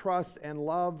us trust in the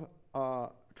love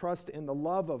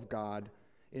of God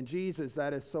in Jesus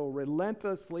that is so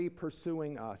relentlessly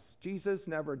pursuing us. Jesus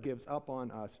never gives up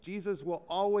on us. Jesus will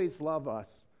always love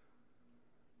us.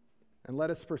 And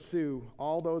let us pursue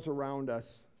all those around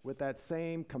us with that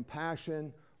same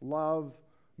compassion, love,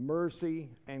 mercy,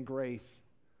 and grace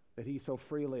that he so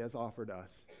freely has offered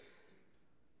us.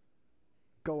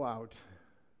 Go out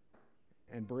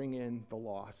and bring in the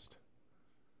lost.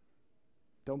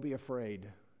 Don't be afraid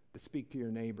to speak to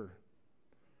your neighbor.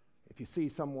 If you see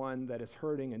someone that is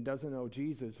hurting and doesn't know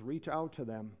Jesus, reach out to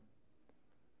them.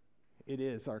 It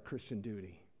is our Christian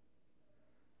duty.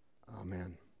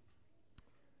 Amen.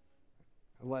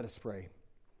 Let us pray.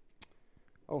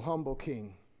 O humble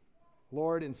King,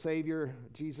 Lord and Savior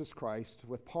Jesus Christ,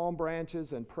 with palm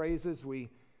branches and praises, we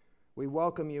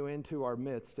welcome you into our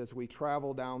midst as we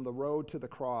travel down the road to the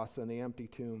cross and the empty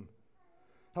tomb.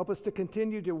 Help us to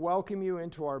continue to welcome you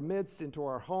into our midst, into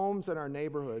our homes and our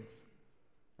neighborhoods.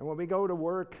 And when we go to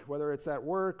work, whether it's at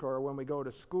work or when we go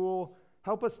to school,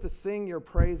 help us to sing your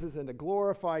praises and to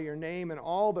glorify your name in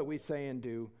all that we say and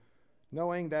do,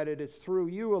 knowing that it is through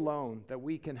you alone that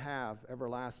we can have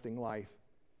everlasting life.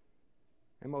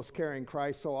 And most caring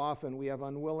Christ, so often we have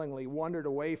unwillingly wandered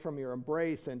away from your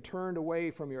embrace and turned away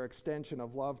from your extension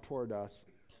of love toward us.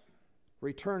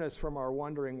 Return us from our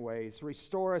wandering ways.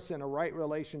 Restore us in a right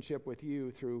relationship with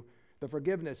you through the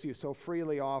forgiveness you so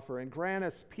freely offer, and grant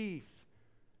us peace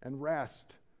and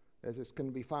rest as this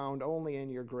can be found only in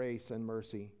your grace and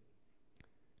mercy.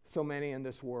 So many in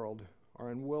this world are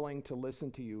unwilling to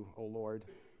listen to you, O Lord.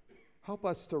 Help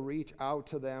us to reach out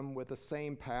to them with the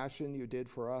same passion you did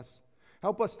for us.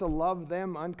 Help us to love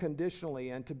them unconditionally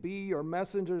and to be your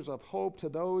messengers of hope to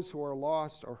those who are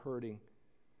lost or hurting.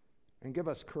 And give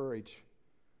us courage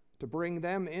to bring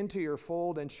them into your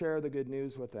fold and share the good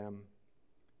news with them.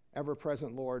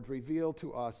 Ever-present Lord, reveal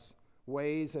to us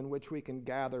ways in which we can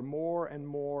gather more and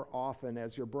more often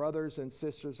as your brothers and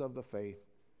sisters of the faith.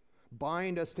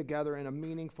 Bind us together in a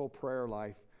meaningful prayer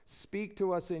life. Speak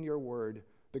to us in your word,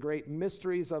 the great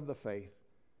mysteries of the faith,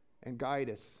 and guide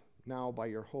us now by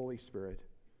your Holy Spirit.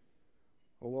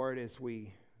 O Lord, as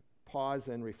we pause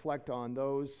and reflect on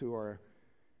those who are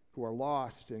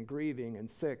lost and grieving and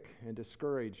sick and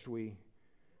discouraged, we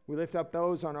lift up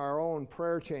those on our own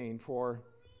prayer chain for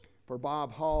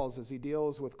Bob Halls as he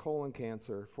deals with colon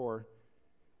cancer, for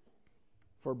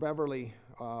Beverly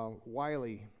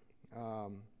Wiley,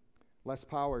 Les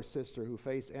Power's sister, who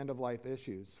face end-of-life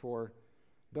issues, for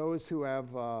those who have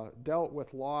dealt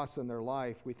with loss in their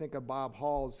life. We think of Bob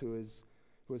Halls, who is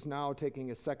now taking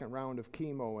his second round of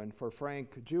chemo, and for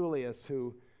Frank Julius,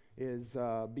 who is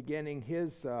beginning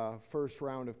his first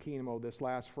round of chemo this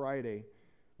last Friday.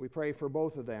 We pray for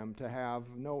both of them to have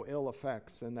no ill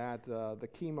effects, and that the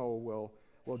chemo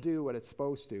will do what it's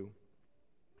supposed to.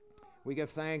 We give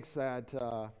thanks that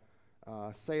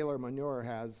Sailor Manure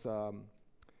has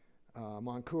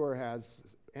Moncour has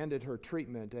ended her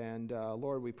treatment, and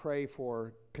Lord, we pray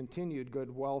for continued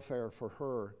good welfare for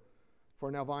her,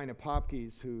 for Nelvina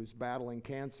Popkes, who's battling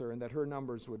cancer, and that her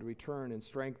numbers would return and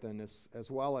strengthen,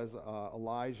 as well as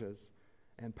Elijah's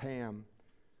and Pam.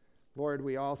 Lord,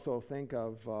 we also think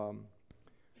of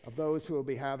those who will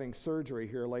be having surgery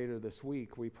here later this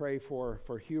week. We pray for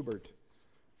Hubert.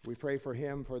 We pray for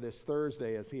him for this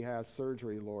Thursday as he has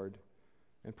surgery, Lord,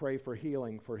 and pray for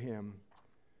healing for him.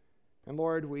 And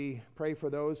Lord, we pray for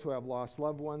those who have lost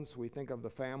loved ones. We think of the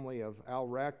family of Al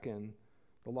Reck and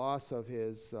the loss of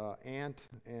his aunt.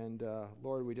 And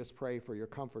Lord, we just pray for your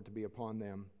comfort to be upon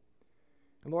them.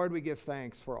 And Lord, we give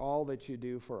thanks for all that you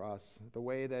do for us, the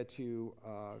way that you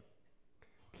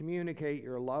communicate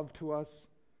your love to us.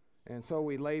 And so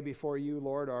we lay before you,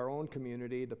 Lord, our own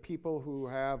community, the people who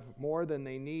have more than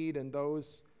they need, and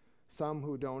some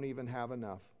who don't even have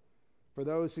enough. For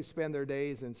those who spend their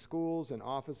days in schools and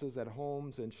offices, at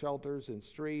homes, in shelters, in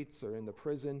streets, or in the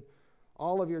prison,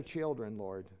 all of your children,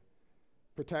 Lord,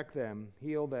 protect them,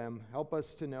 heal them, help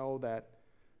us to know that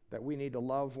we need to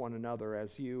love one another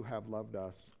as you have loved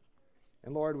us.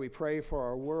 And Lord, we pray for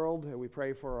our world, and we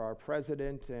pray for our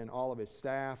president and all of his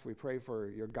staff. We pray for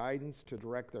your guidance to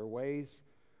direct their ways.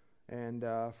 And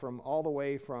from all the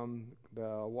way from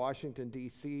the Washington,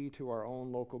 D.C. to our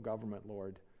own local government,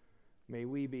 Lord, may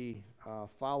we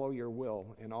follow your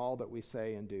will in all that we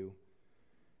say and do.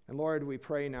 And Lord, we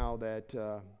pray now that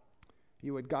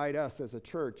you would guide us as a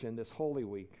church in this Holy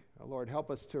Week. Lord, help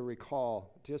us to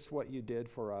recall just what you did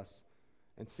for us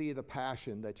and see the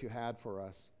passion that you had for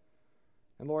us.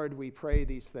 And Lord, we pray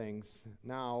these things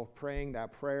now, praying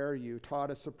that prayer you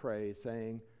taught us to pray,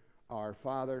 saying, Our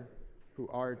Father, who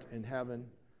art in heaven,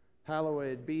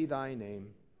 hallowed be thy name.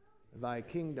 Thy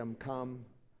kingdom come,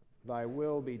 thy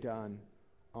will be done,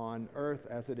 on earth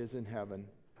as it is in heaven.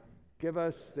 Give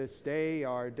us this day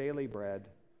our daily bread,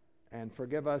 and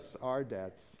forgive us our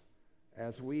debts,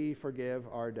 as we forgive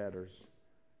our debtors.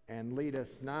 And lead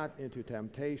us not into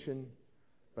temptation,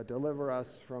 but deliver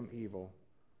us from evil.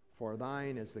 For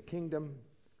thine is the kingdom,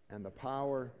 and the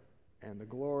power, and the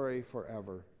glory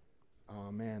forever.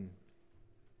 Amen.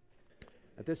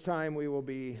 At this time, we will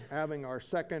be having our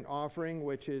second offering,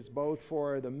 which is both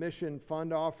for the Mission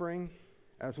Fund offering,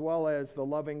 as well as the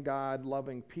Loving God,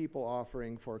 Loving People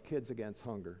offering for Kids Against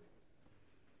Hunger.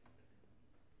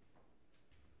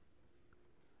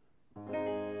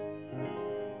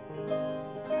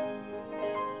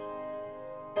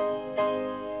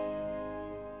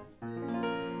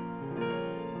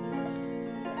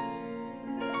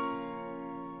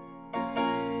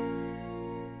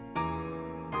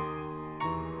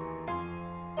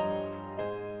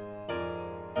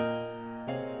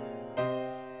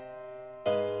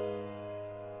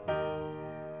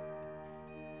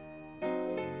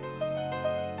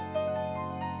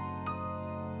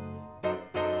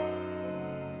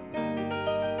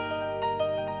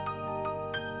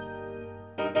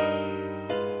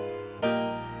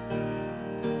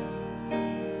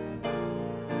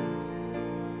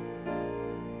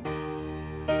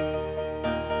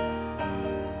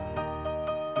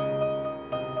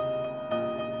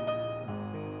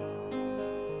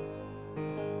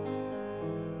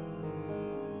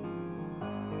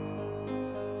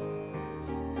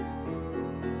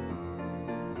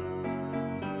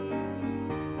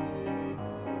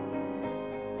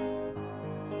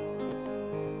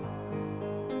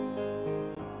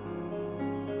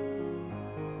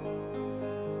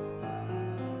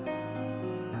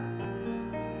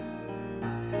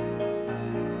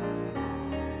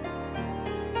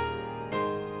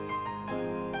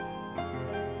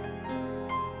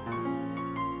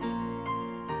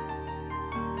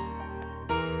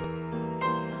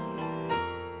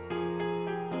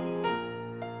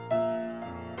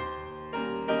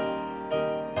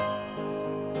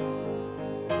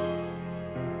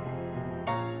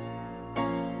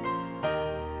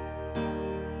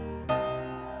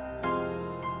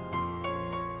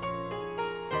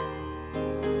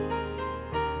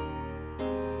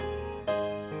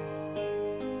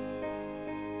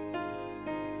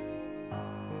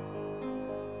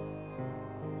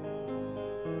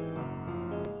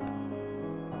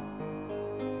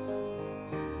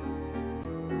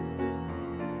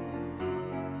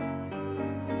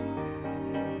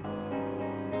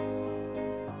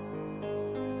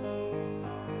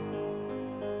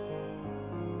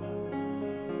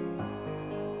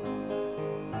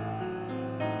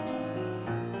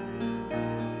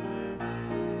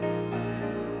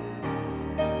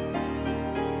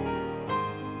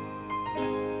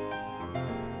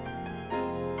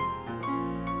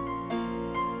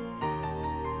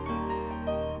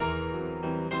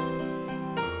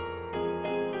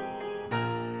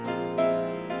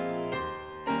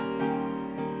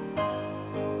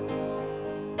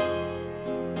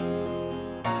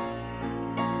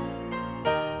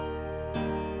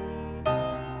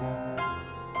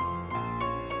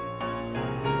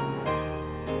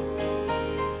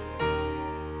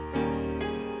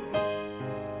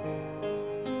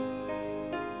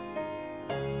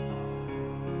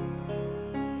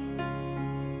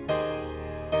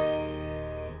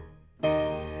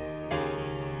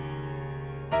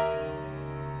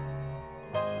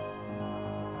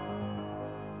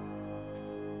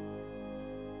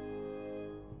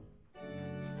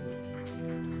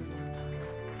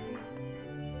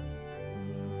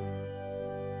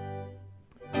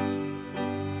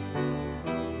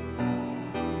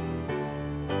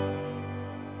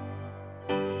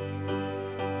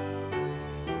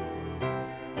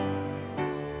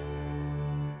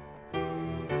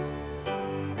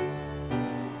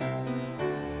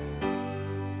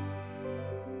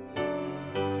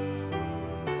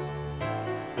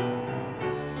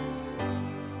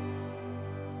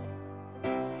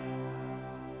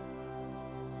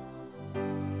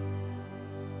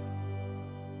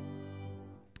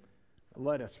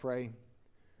 Let us pray.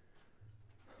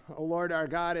 O Lord our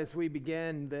God, as we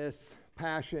begin this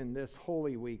Passion, this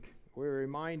Holy Week, we're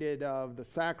reminded of the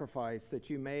sacrifice that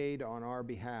you made on our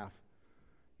behalf,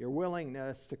 your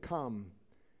willingness to come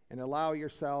and allow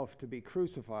yourself to be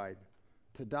crucified,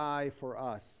 to die for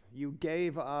us. You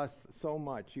gave us so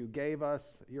much. You gave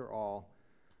us your all.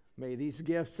 May these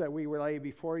gifts that we lay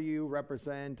before you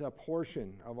represent a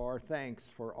portion of our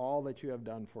thanks for all that you have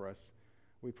done for us.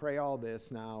 We pray all this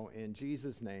now in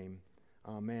Jesus' name.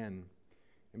 Amen.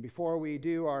 And before we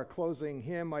do our closing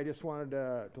hymn, I just wanted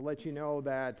to let you know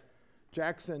that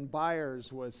Jackson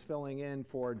Byers was filling in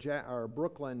for our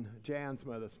Brooklyn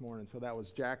Jansma this morning, so that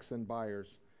was Jackson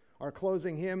Byers. Our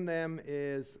closing hymn then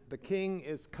is "The King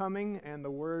is Coming," and the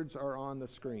words are on the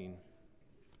screen.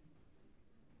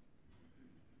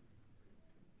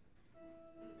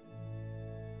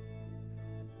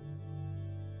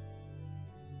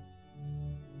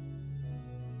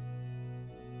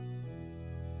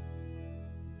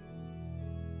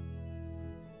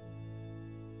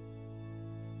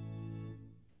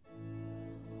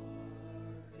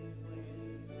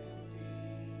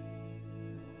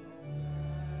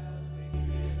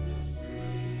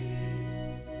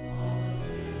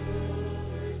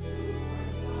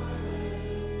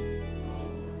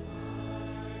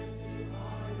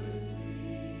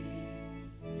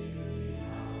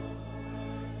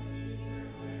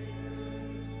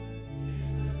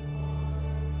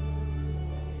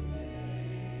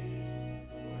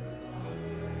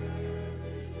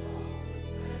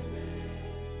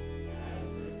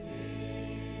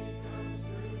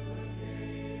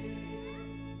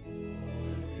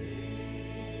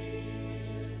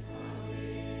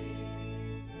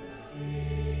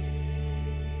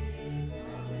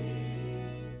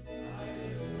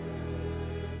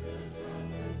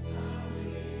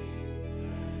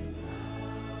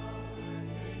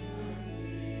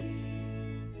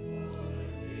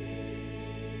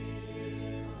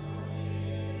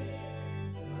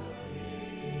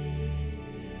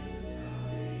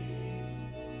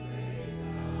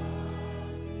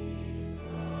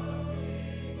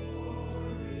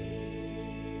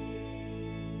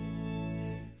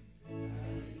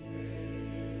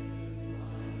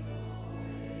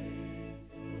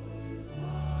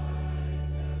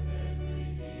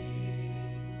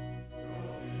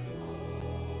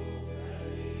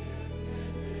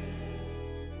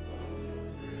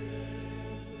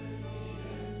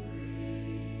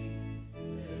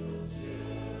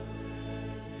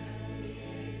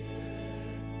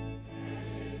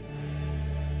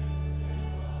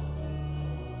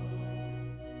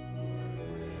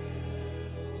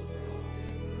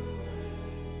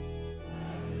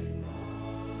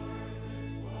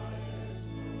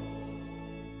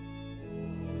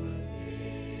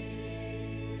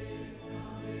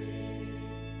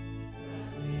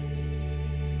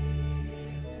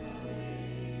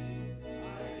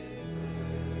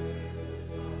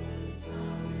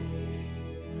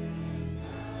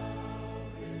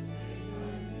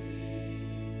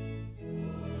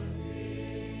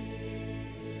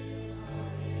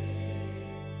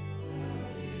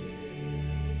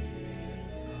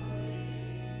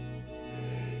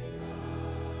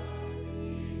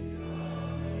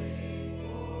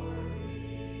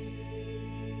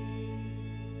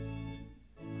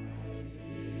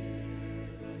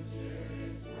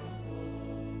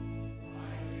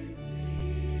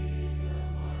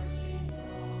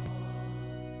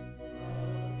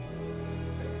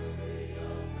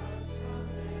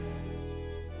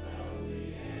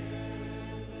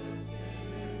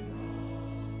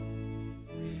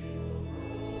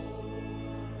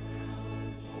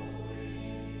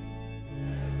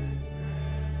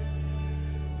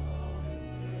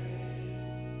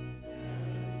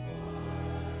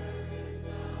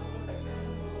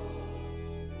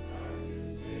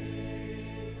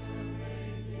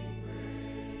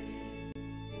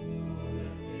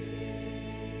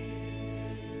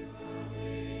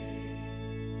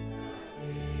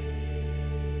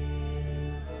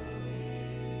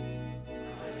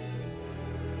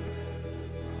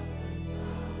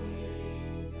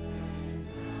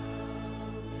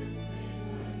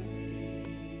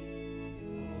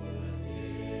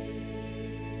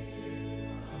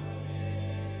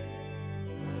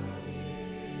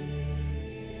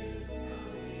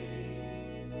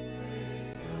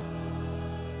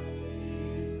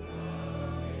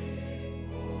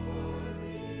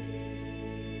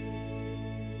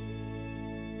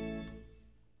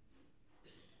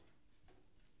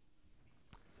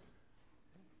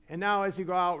 And now as you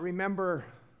go out, remember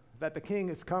that the King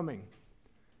is coming.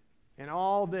 And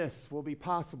all this will be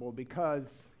possible because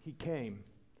he came.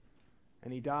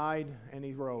 and he died and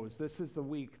he rose. This is the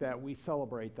week that we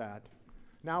celebrate that.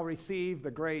 Now receive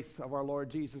the grace of our Lord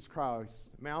Jesus Christ.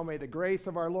 Now may the grace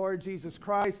of our Lord Jesus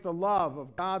Christ, the love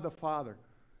of God the Father,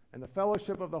 and the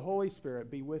fellowship of the Holy Spirit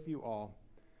be with you all.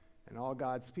 And all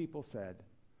God's people said,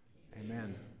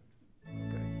 Amen.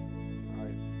 Okay.